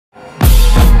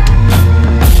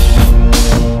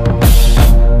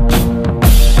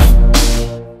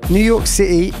New York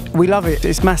City, we love it.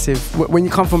 It's massive. When you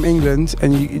come from England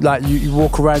and you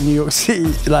walk around New York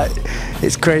City, like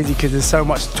it's crazy because there's so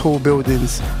much tall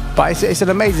buildings. But it's an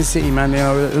amazing city, man. You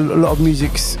know, a lot of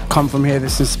music's come from here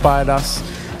that's inspired us.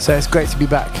 So it's great to be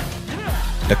back.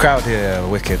 The crowd here are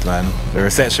wicked, man. The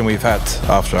reception we've had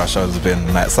after our shows has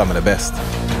been like some of the best.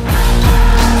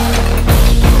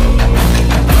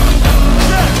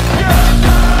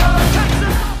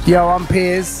 Yo, I'm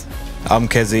Piers. I'm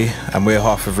Kesi, and we're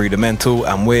half of Rudimental,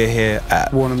 and we're here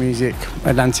at Warner Music,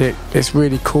 Atlantic. It's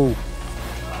really cool.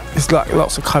 It's like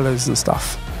lots of colours and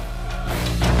stuff.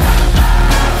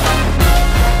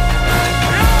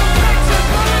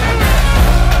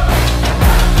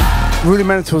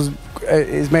 Rudimentals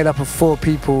is made up of 4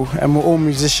 people, and we're all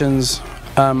musicians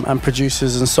and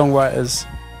producers and songwriters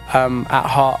at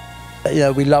heart. You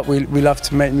know, we love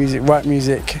to make music, write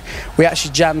music. We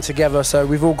actually jam together, so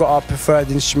we've all got our preferred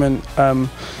instrument.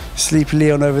 Sleepy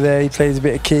Leon over there, he plays a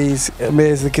bit of keys.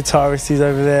 Amir's the guitarist, he's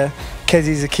over there.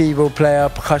 Kesi's a keyboard player,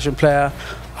 percussion player.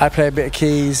 I play a bit of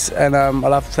keys, and I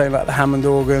love playing like the Hammond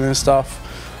organ and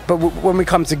stuff. But when we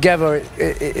come together,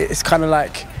 it's kind of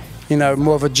like, you know,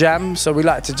 more of a jam. So we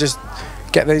like to just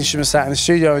get the instruments out in the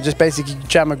studio and just basically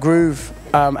jam a groove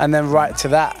and then write to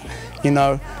that. You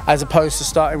know, as opposed to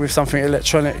starting with something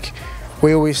electronic,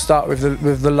 we always start with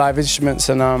the live instruments,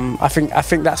 and I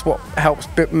think that's what helps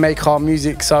make our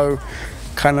music so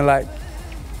kind of like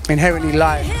inherently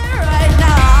live.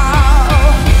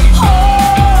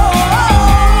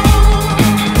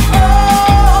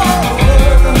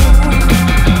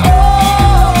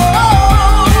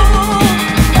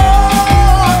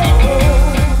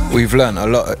 We've learned a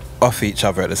lot off each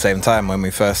other at the same time. When we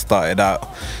first started out,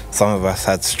 some of us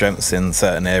had strengths in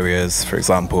certain areas. For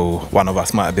example, one of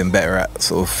us might have been better at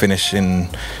sort of finishing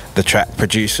the track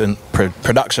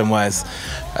production-wise,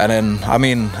 and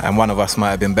one of us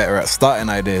might have been better at starting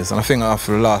ideas. And I think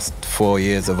after the last 4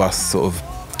 years of us sort of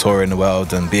touring the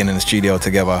world and being in the studio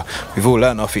together, we've all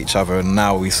learned off each other, and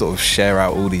now we sort of share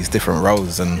out all these different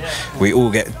roles, and we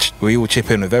all chip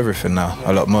in with everything now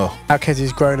a lot more. Now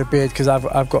Kesi's growing a beard because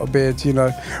I've got a beard, you know.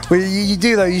 Well, you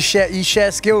do though, you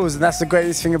share skills, and that's the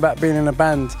greatest thing about being in a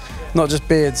band. Not just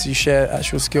beards, you share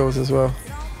actual skills as well.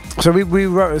 So we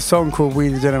wrote a song called We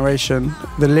the Generation.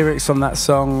 The lyrics on that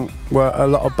song were a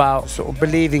lot about sort of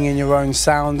believing in your own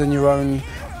sound and your own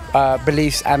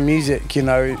beliefs and music, you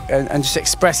know, and just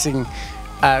expressing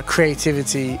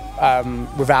creativity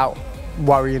without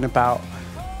worrying about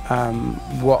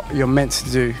what you're meant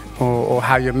to do or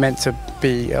how you're meant to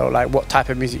be, or like what type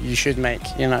of music you should make,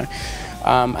 you know.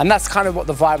 And that's kind of what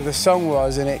the vibe of the song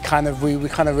was, and it kind of we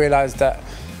kind of realised that,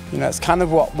 you know, it's kind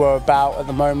of what we're about at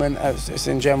the moment. It's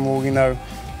in general, you know,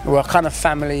 we're kind of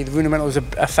family. The Rudimentals are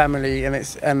a family,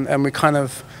 and we kind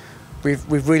of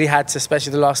we've really had to,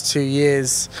 especially the last 2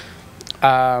 years,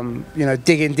 you know,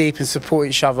 dig in deep and support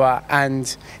each other,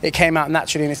 and it came out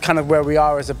naturally, and it's kind of where we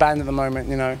are as a band at the moment,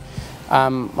 you know.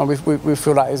 And we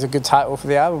feel like it's a good title for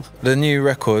the album. The new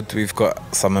record, we've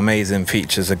got some amazing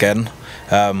features again.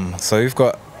 So we've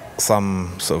got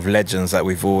some sort of legends that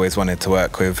we've always wanted to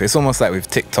work with. It's almost like we've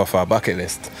ticked off our bucket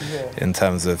list in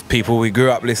terms of people we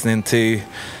grew up listening to.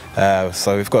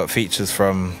 So we've got features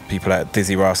from people like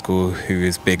Dizzy Rascal, who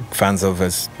is big fans of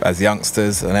as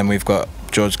youngsters, and then we've got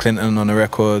George Clinton on the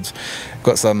record.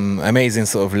 Got some amazing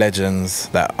sort of legends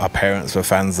that our parents were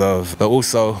fans of, but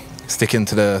also sticking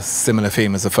to the similar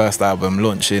theme as the first album,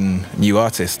 launching new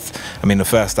artists. I mean, the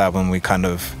first album we kind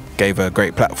of gave a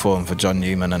great platform for John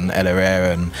Newman and Ella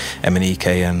Rare and Emanike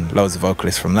and loads of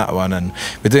vocalists from that one, and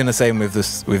we're doing the same with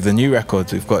the new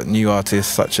record. We've got new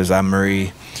artists such as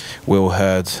Anne-Marie, Will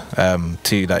Hurd,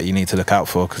 2 that you need to look out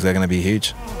for because they're going to be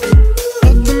huge.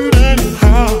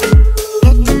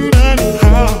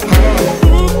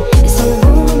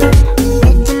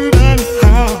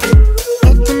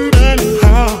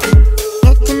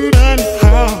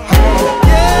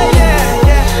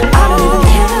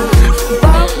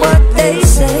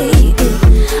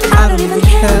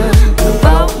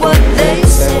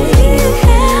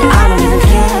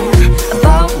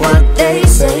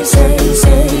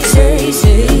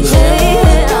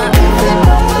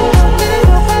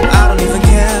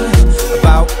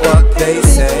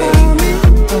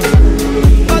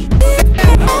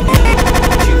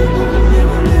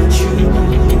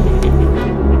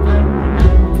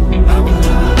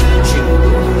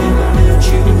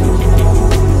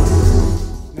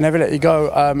 Never Let You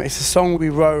Go. It's a song we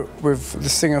wrote with the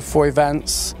singer Foy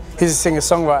Vance. He's a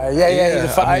singer-songwriter.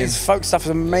 Yeah. His folk stuff is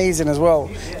amazing as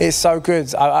well. It's so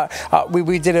good.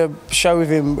 We did a show with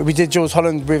him. We did Jules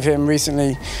Holland with him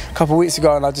recently, a couple of weeks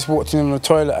ago, and I just walked in on the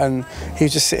toilet, and he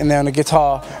was just sitting there on a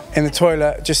guitar in the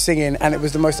toilet, just singing, and it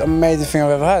was the most amazing thing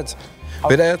I've ever heard.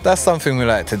 But that's something we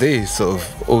like to do, sort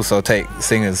of also take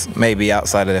singers maybe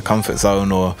outside of their comfort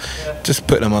zone, or just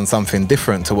put them on something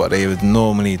different to what they would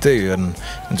normally do, and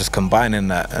just combining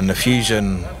that. And the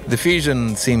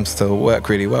fusion seems to work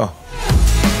really well.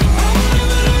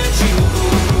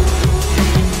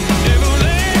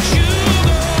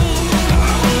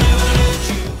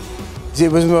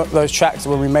 It was one of those tracks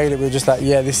when we made it, we were just like,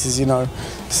 yeah, this is, you know,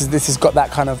 this has got that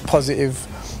kind of positive,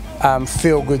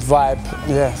 feel-good vibe,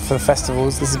 yeah, for the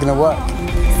festivals. This is going to work.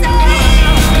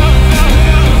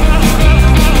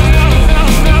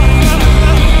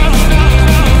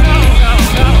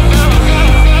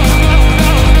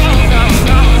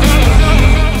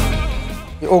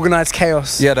 Organised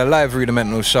chaos. Yeah, the live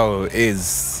Rudimental show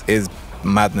is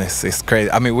madness. It's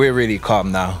crazy. I mean, we're really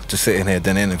calm now, just sitting here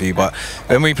doing an interview, but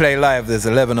when we play live, there's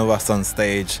 11 of us on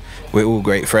stage. We're all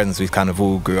great friends. We kind of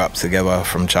all grew up together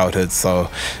from childhood, so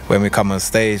when we come on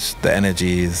stage, the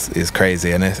energy is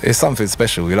crazy, and it's something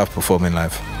special. We love performing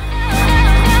live.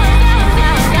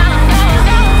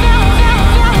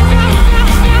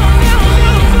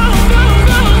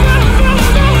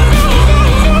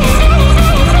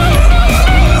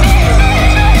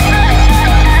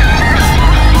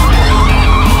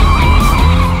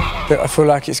 I feel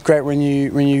like it's great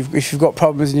if you've got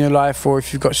problems in your life, or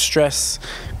if you've got stress,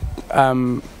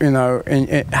 you know,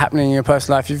 happening in your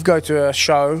personal life. You go to a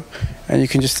show and you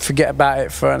can just forget about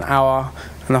it for an hour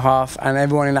and a half, and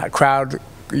everyone in that crowd,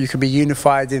 you can be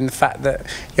unified in the fact that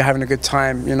you're having a good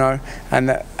time, you know,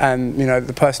 and you know,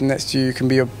 the person next to you can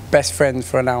be your best friend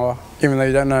for an hour, even though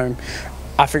you don't know him.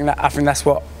 I think that's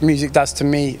what music does to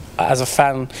me as a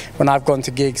fan when I've gone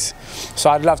to gigs. So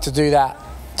I'd love to do that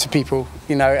to people,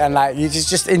 you know, and like you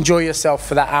just enjoy yourself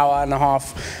for that hour and a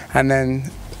half, and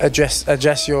then address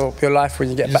your life when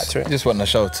you get back to it. You just want the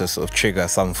show to sort of trigger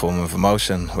some form of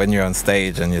emotion when you're on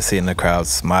stage and you're seeing the crowd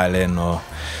smiling or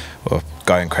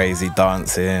going crazy,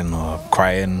 dancing or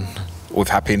crying with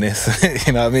happiness.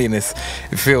 You know what I mean? It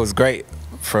feels great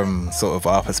from sort of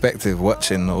our perspective,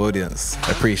 watching the audience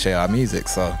appreciate our music.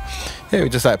 So yeah, we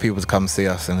just like people to come see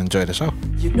us and enjoy the show.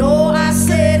 You know I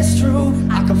said it's true.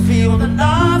 I can feel the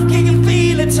love. Can you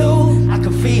feel it too? I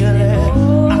can feel it.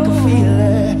 I can feel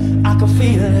it. I can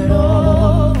feel it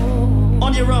all.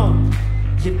 On your own.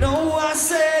 You know I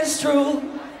said it's true.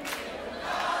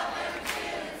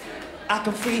 I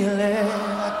can feel it.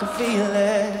 I can feel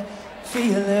it.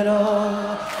 Feel it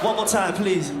all. One more time,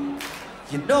 please.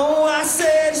 You know I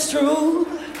said it's true.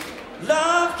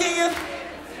 Love, can you?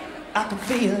 I can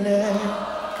feel it.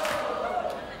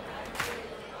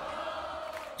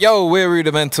 Yo, we're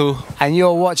Rudimental. And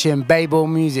you're watching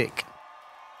Baeblemusic.